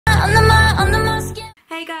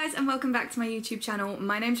Hey guys, and welcome back to my YouTube channel.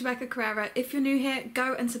 My name's Rebecca Carrera. If you're new here,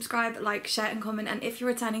 go and subscribe, like, share and comment, and if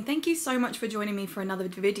you're returning, thank you so much for joining me for another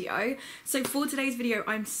video. So for today's video,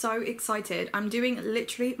 I'm so excited. I'm doing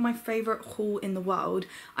literally my favourite haul in the world.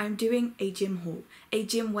 I'm doing a gym haul, a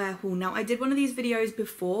gym wear haul. Now I did one of these videos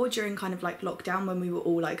before during kind of like lockdown when we were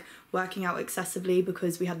all like working out excessively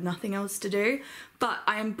because we had nothing else to do, but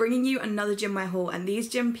I am bringing you another gym wear haul, and these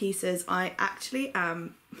gym pieces I actually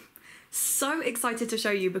am so excited to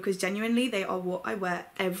show you because genuinely they are what I wear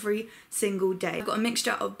every single day. I've got a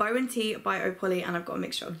mixture of Bo&Tee by Opoly and I've got a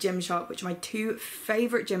mixture of Gymshark, which are my two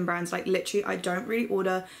favourite gym brands. Like literally I don't really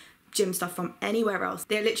order gym stuff from anywhere else.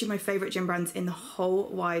 They're literally my favourite gym brands in the whole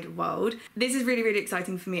wide world. This is really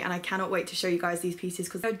exciting for me and I cannot wait to show you guys these pieces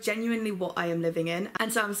because they're genuinely what I am living in,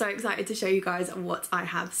 and so I'm so excited to show you guys what I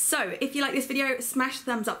have. So if you like this video, smash the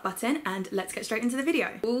thumbs up button and let's get straight into the video.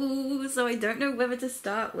 Ooh, so I don't know whether to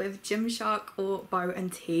start with Gymshark or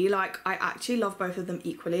Bo&Tee. Like I actually love both of them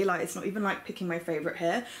equally. Like it's not even like picking my favourite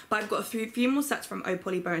here, but I've got a few more sets from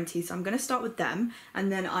Opoly Bo&Tee, so I'm going to start with them and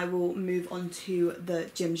then I will move on to the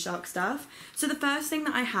Gymshark stuff. So the first thing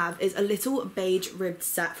that I have is a little beige ribbed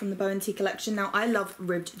set from the Bo&Tee collection. Now I love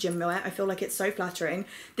ribbed gym wear. I feel like it's so flattering.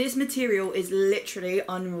 This material is literally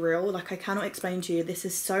unreal. Like I cannot explain to you. This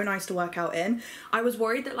is so nice to work out in. I was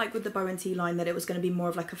worried that like with the Bo&Tee line that it was going to be more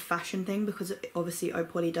of like a fashion thing because obviously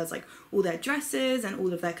Opoly does like all their dresses and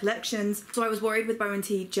all of their collections. So I was worried with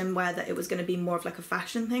Bo&Tee gym wear that it was going to be more of like a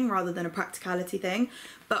fashion thing rather than a practicality thing.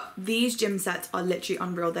 But these gym sets are literally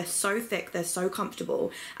unreal. They're so thick, they're so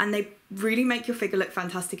comfortable, and they really make your figure look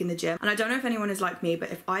fantastic in the gym. And I don't know if anyone is like me,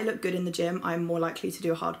 but if I look good in the gym, I'm more likely to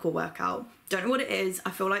do a hardcore workout. Don't know what it is.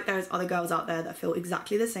 I feel like there's other girls out there that feel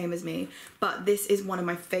exactly the same as me, but this is one of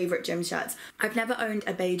my favourite gym sets. I've never owned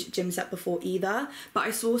a beige gym set before either, but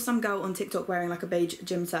I saw some girl on TikTok wearing like a beige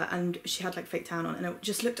gym set and she had like fake tan on and it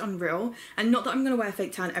just looked unreal. And not that I'm going to wear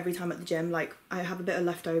fake tan every time at the gym, like I have a bit of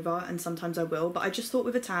leftover and sometimes I will, but I just thought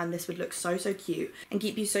with a tan this would look so cute and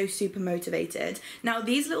keep you so super motivated. Now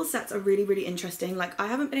these little sets are really interesting. Like I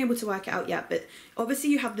haven't been able to work it out yet, but obviously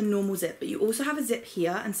you have the normal zip, but you also have a zip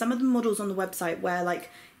here, and some of the models on the website where like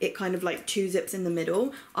it kind of like two zips in the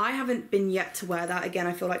middle. I haven't been yet to wear that. Again,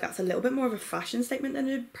 I feel like that's a little bit more of a fashion statement than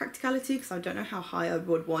a practicality because I don't know how high I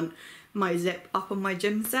would want my zip up on my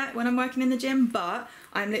gym set when I'm working in the gym, but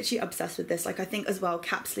I'm literally obsessed with this. Like I think as well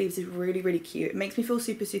cap sleeves is really cute. It makes me feel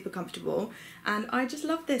super comfortable and I just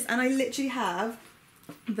love this, and I literally have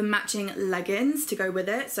the matching leggings to go with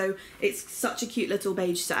it, so it's such a cute little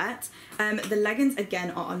beige set. The leggings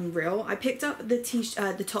again are unreal. I picked up the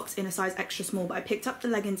tops in a size extra small, but I picked up the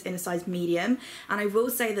leggings in a size medium, and I will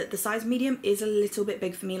say that the size medium is a little bit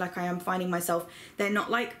big for me. Like I am finding myself, they're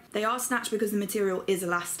not like, they are snatched because the material is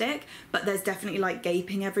elastic, but there's definitely like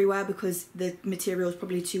gaping everywhere because the material is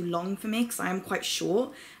probably too long for me because I am quite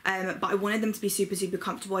short. But I wanted them to be super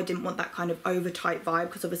comfortable. I didn't want that kind of over tight vibe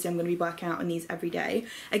because obviously I'm going to be working out in these every day.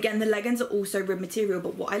 Again, the leggings are also rib material,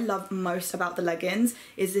 but what I love most about the leggings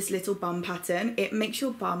is this little bum pattern. It makes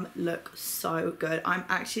your bum look so good. I'm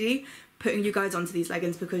actually putting you guys onto these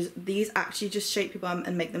leggings because these actually just shape your bum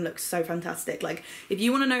and make them look so fantastic. Like if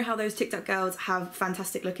you want to know how those TikTok girls have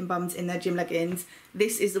fantastic looking bums in their gym leggings,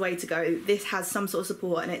 this is the way to go. This has some sort of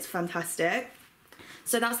support and it's fantastic.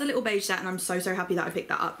 So that's the little beige set, and I'm so happy that I picked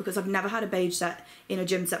that up because I've never had a beige set in a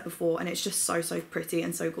gym set before, and it's just so pretty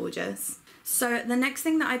and so gorgeous. So the next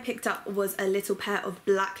thing that I picked up was a little pair of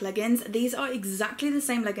black leggings. These are exactly the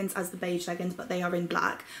same leggings as the beige leggings, but they are in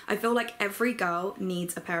black. I feel like every girl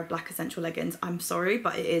needs a pair of black essential leggings. I'm sorry,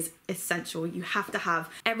 but it is essential. You have to have.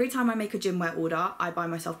 Every time I make a gym wear order, I buy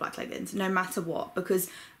myself black leggings, no matter what, because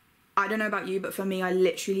I don't know about you, but for me, I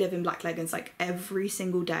literally live in black leggings like every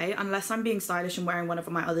single day. Unless I'm being stylish and wearing one of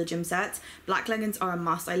my other gym sets, black leggings are a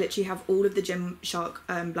must. I literally have all of the Gymshark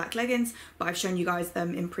black leggings, but I've shown you guys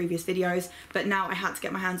them in previous videos. But now I had to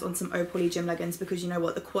get my hands on some Opoly gym leggings because you know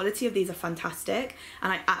what? The quality of these are fantastic.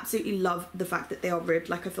 And I absolutely love the fact that they are ribbed.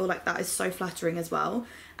 Like I feel like that is so flattering as well.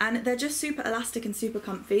 And they're just super elastic and super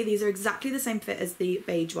comfy. These are exactly the same fit as the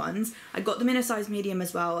beige ones. I got them in a size medium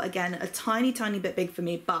as well. Again, a tiny bit big for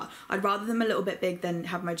me, but I'd rather them a little bit big than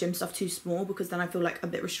have my gym stuff too small because then I feel like a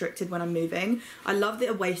bit restricted when I'm moving. I love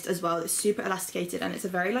the waist as well. It's super elasticated and it's a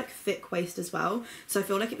very like thick waist as well. So I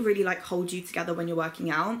feel like it really like holds you together when you're working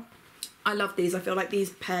out. I love these. I feel like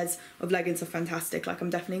these pairs of leggings are fantastic. Like, I'm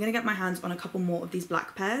definitely going to get my hands on a couple more of these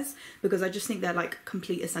black pairs because I just think they're like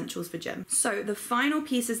complete essentials for gym. So the final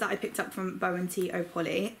pieces that I picked up from Bo&Tee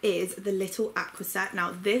Opoly is the little aqua set.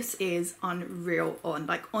 Now this is unreal on.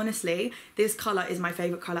 Like, honestly, this colour is my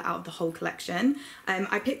favourite colour out of the whole collection.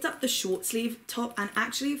 I picked up the short sleeve top, and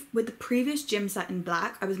actually with the previous gym set in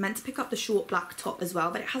black, I was meant to pick up the short black top as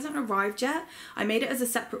well, but it hasn't arrived yet. I made it as a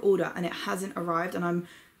separate order and it hasn't arrived, and I'm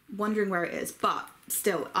wondering where it is, but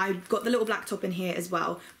still, I got the little black top in here as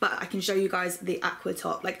well, but I can show you guys the aqua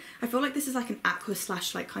top. Like, I feel like this is like an aqua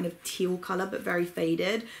slash like kind of teal colour, but very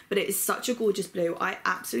faded, but it is such a gorgeous blue. I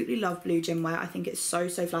absolutely love blue gym wear. I think it's so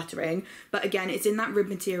flattering, but again, it's in that rib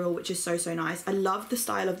material, which is so nice. I love the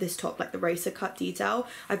style of this top, like the racer cut detail.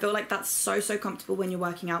 I feel like that's so comfortable when you're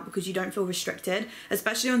working out because you don't feel restricted,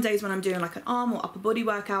 especially on days when I'm doing like an arm or upper body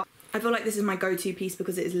workout. I feel like this is my go-to piece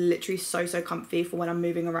because it is literally so comfy for when I'm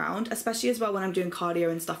moving around, especially as well when I'm doing cardio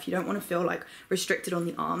and stuff. You don't want to feel like restricted on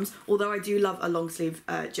the arms, although I do love a long sleeve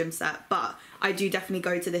gym set, but I do definitely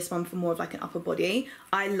go to this one for more of like an upper body.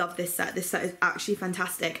 I love this set. This set is actually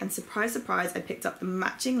fantastic, and surprise I picked up the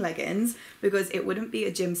matching leggings because it wouldn't be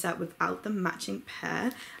a gym set without the matching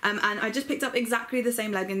pair. And I just picked up exactly the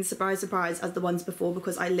same leggings, surprise as the ones before,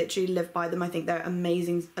 because I literally live by them. I think they're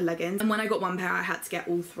amazing leggings, and when I got one pair I had to get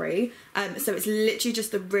all three. So it's literally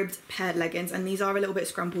just the ribbed paired leggings, and these are a little bit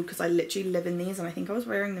scrumpled because I literally live in these, and I think I was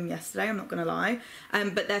wearing them yesterday, I'm not gonna lie.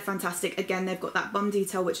 But they're fantastic. Again, they've got that bum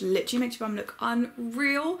detail which literally makes your bum look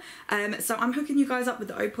unreal. So I'm hooking you guys up with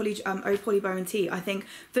the Opoly Bo&Tee. I think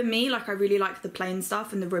for me, like, I really like the plain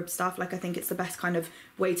stuff and the rib stuff. Like, I think it's the best kind of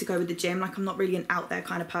way to go with the gym. Like, I'm not really an out there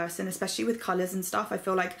kind of person, especially with colours and stuff. I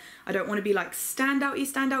feel like I don't want to be like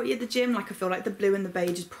standouty at the gym. Like, I feel like the blue and the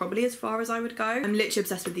beige is probably as far as I would go. I'm literally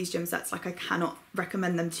obsessed with these gym sets. Like, I cannot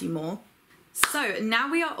recommend them to you more. So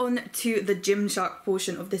now we are on to the Gymshark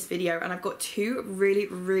portion of this video, and I've got two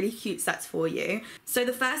really cute sets for you. So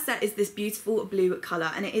the first set is this beautiful blue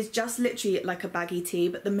colour, and it is just literally like a baggy tee,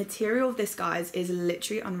 but the material of this, guys, is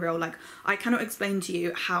literally unreal. Like, I cannot explain to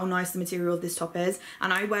you how nice the material of this top is,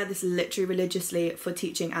 and I wear this literally religiously for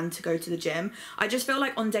teaching and to go to the gym. I just feel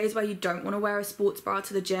like on days where you don't want to wear a sports bra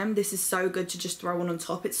to the gym, this is so good to just throw on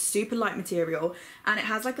top. It's super light material, and it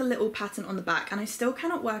has like a little pattern on the back, and I still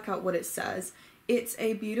cannot work out what it says. It's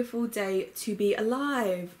a beautiful day to be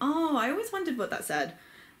alive. Oh, I always wondered what that said.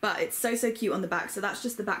 But it's so cute on the back. So that's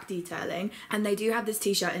just the back detailing. And they do have this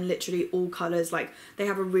t-shirt in literally all colours. Like, they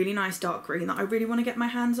have a really nice dark green that I really want to get my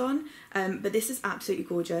hands on. But this is absolutely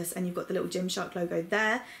gorgeous. And you've got the little Gymshark logo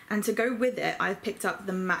there. And to go with it, I've picked up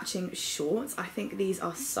the matching shorts. I think these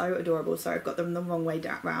are so adorable. Sorry, I've got them the wrong way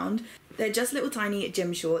round. They're just little tiny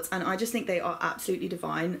gym shorts, and I just think they are absolutely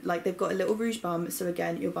divine. Like, they've got a little rouge bum, so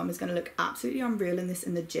again, your bum is going to look absolutely unreal in this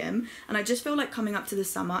in the gym. And I just feel like coming up to the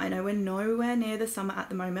summer, I know we're nowhere near the summer at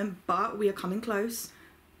the moment, but we are coming close,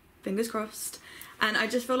 fingers crossed. And I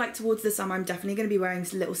just feel like towards the summer, I'm definitely going to be wearing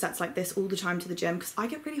little sets like this all the time to the gym, because I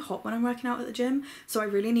get really hot when I'm working out at the gym, so I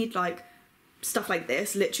really need like stuff like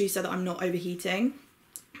this, literally, so that I'm not overheating.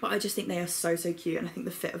 But I just think they are so cute, and I think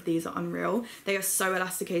the fit of these are unreal. They are so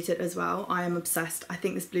elasticated as well. I am obsessed. I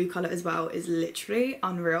think this blue colour as well is literally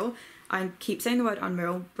unreal. I keep saying the word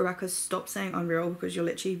unreal. Rebecca, stop saying unreal because you're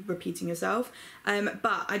literally repeating yourself.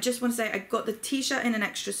 But I just want to say I got the t-shirt in an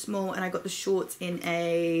extra small, and I got the shorts in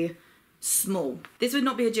a small. This would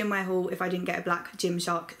not be a gym wear haul if I didn't get a black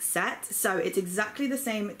Gymshark set. So it's exactly the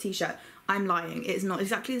same t-shirt. I'm lying, it's not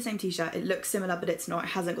exactly the same t-shirt. It looks similar, but it's not.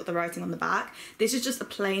 It hasn't got the writing on the back. This is just a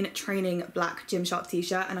plain training black Gymshark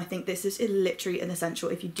t-shirt, and I think this is literally an essential.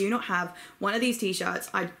 If you do not have one of these t-shirts,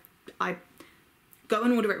 I go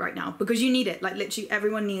and order it right now, because you need it. Like, literally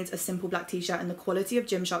everyone needs a simple black t-shirt, and the quality of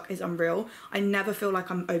Gymshark is unreal. I never feel like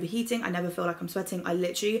I'm overheating. I never feel like I'm sweating. I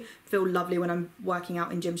literally feel lovely when I'm working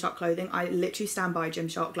out in Gymshark clothing. I literally stand by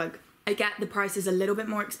Gymshark. Like, I get the price is a little bit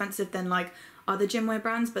more expensive than like other gymwear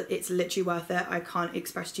brands, but it's literally worth it. I can't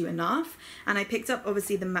express to you enough. And I picked up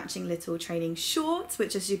obviously the matching little training shorts,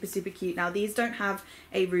 which are super cute. Now, these don't have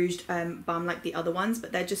a rouged bum like the other ones,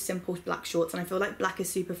 but they're just simple black shorts, and I feel like black is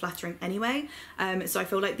super flattering anyway. So I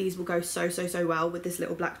feel like these will go so well with this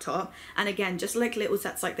little black top. And again, just like little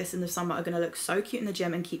sets like this in the summer are going to look so cute in the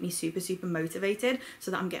gym and keep me super motivated,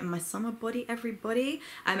 so that I'm getting my summer body, everybody.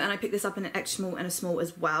 And I picked this up in an extra small and a small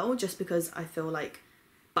as well, just because I feel like,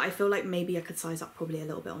 but I feel like maybe I could size up probably a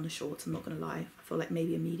little bit on the shorts, I'm not going to lie. I feel like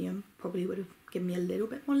maybe a medium probably would have given me a little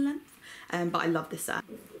bit more length. But I love this set.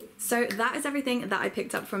 So that is everything that I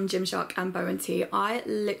picked up from Gymshark and Bo&Tee. I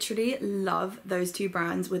literally love those two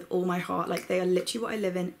brands with all my heart. Like, they are literally what I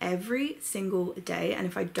live in every single day. And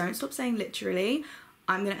if I don't stop saying literally,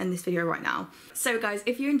 I'm gonna end this video right now. So guys,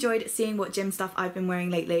 if you enjoyed seeing what gym stuff I've been wearing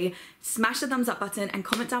lately, smash the thumbs up button and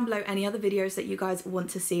comment down below any other videos that you guys want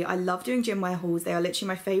to see. I love doing gym wear hauls. They are literally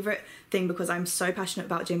my favorite thing because I'm so passionate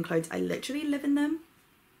about gym clothes. I literally live in them.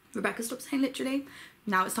 Rebecca, stop saying literally.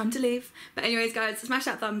 Now it's time to leave. But anyways guys, smash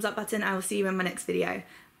that thumbs up button. I will see you in my next video.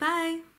 Bye.